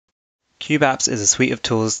Kubeapps is a suite of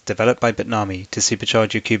tools developed by Bitnami to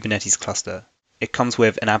supercharge your Kubernetes cluster. It comes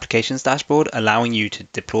with an applications dashboard allowing you to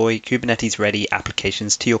deploy Kubernetes-ready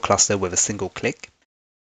applications to your cluster with a single click.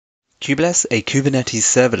 Kubeless, a Kubernetes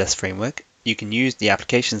serverless framework, you can use the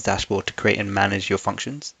applications dashboard to create and manage your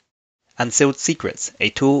functions. And Sealed Secrets,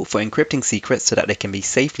 a tool for encrypting secrets so that they can be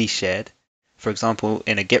safely shared, for example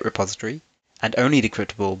in a Git repository, and only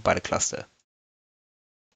decryptable by the cluster.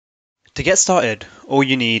 To get started, all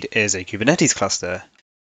you need is a Kubernetes cluster.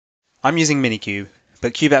 I'm using Minikube,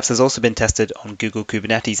 but Kubeapps has also been tested on Google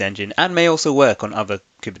Kubernetes Engine and may also work on other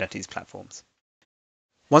Kubernetes platforms.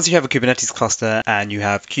 Once you have a Kubernetes cluster and you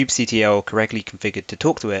have kubectl correctly configured to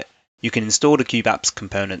talk to it, you can install the Kubeapps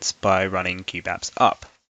components by running kubeapps up.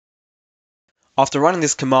 After running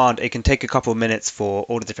this command, it can take a couple of minutes for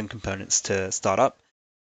all the different components to start up.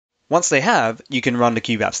 Once they have, you can run the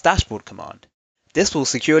Kubeapps dashboard command. This will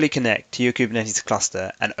securely connect to your Kubernetes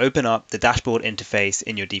cluster and open up the dashboard interface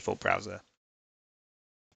in your default browser.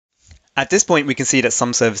 At this point, we can see that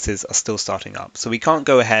some services are still starting up, so we can't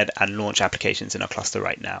go ahead and launch applications in our cluster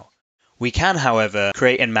right now. We can, however,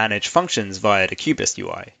 create and manage functions via the Kubeless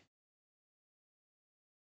UI.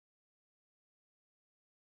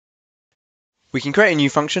 We can create a new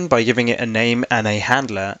function by giving it a name and a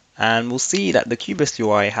handler, and we'll see that the Kubeless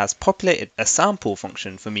UI has populated a sample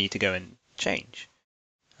function for me to go and change.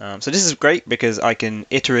 So this is great because I can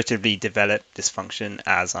iteratively develop this function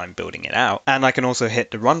as I'm building it out, and I can also hit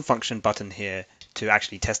the run function button here to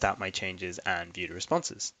actually test out my changes and view the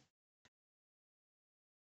responses.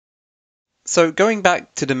 So going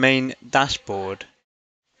back to the main dashboard,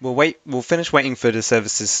 we'll finish waiting for the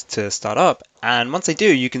services to start up, and once they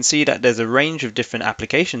do, you can see that there's a range of different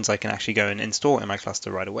applications I can actually go and install in my cluster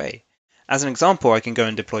right away. As an example, I can go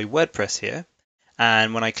and deploy WordPress here,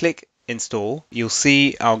 and when I click install, you'll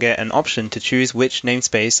see I'll get an option to choose which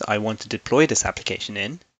namespace I want to deploy this application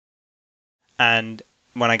in. And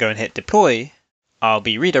when I go and hit deploy, I'll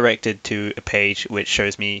be redirected to a page which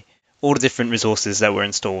shows me all the different resources that were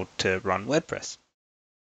installed to run WordPress.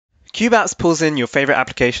 Kubeapps pulls in your favorite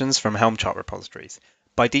applications from Helm chart repositories.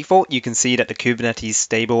 By default, you can see that the Kubernetes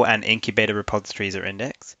stable and incubator repositories are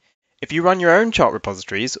indexed. If you run your own chart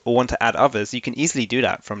repositories or want to add others, you can easily do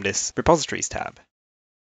that from this repositories tab.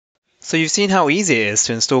 So you've seen how easy it is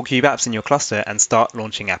to install Kubeapps in your cluster and start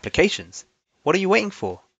launching applications. What are you waiting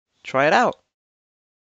for? Try it out!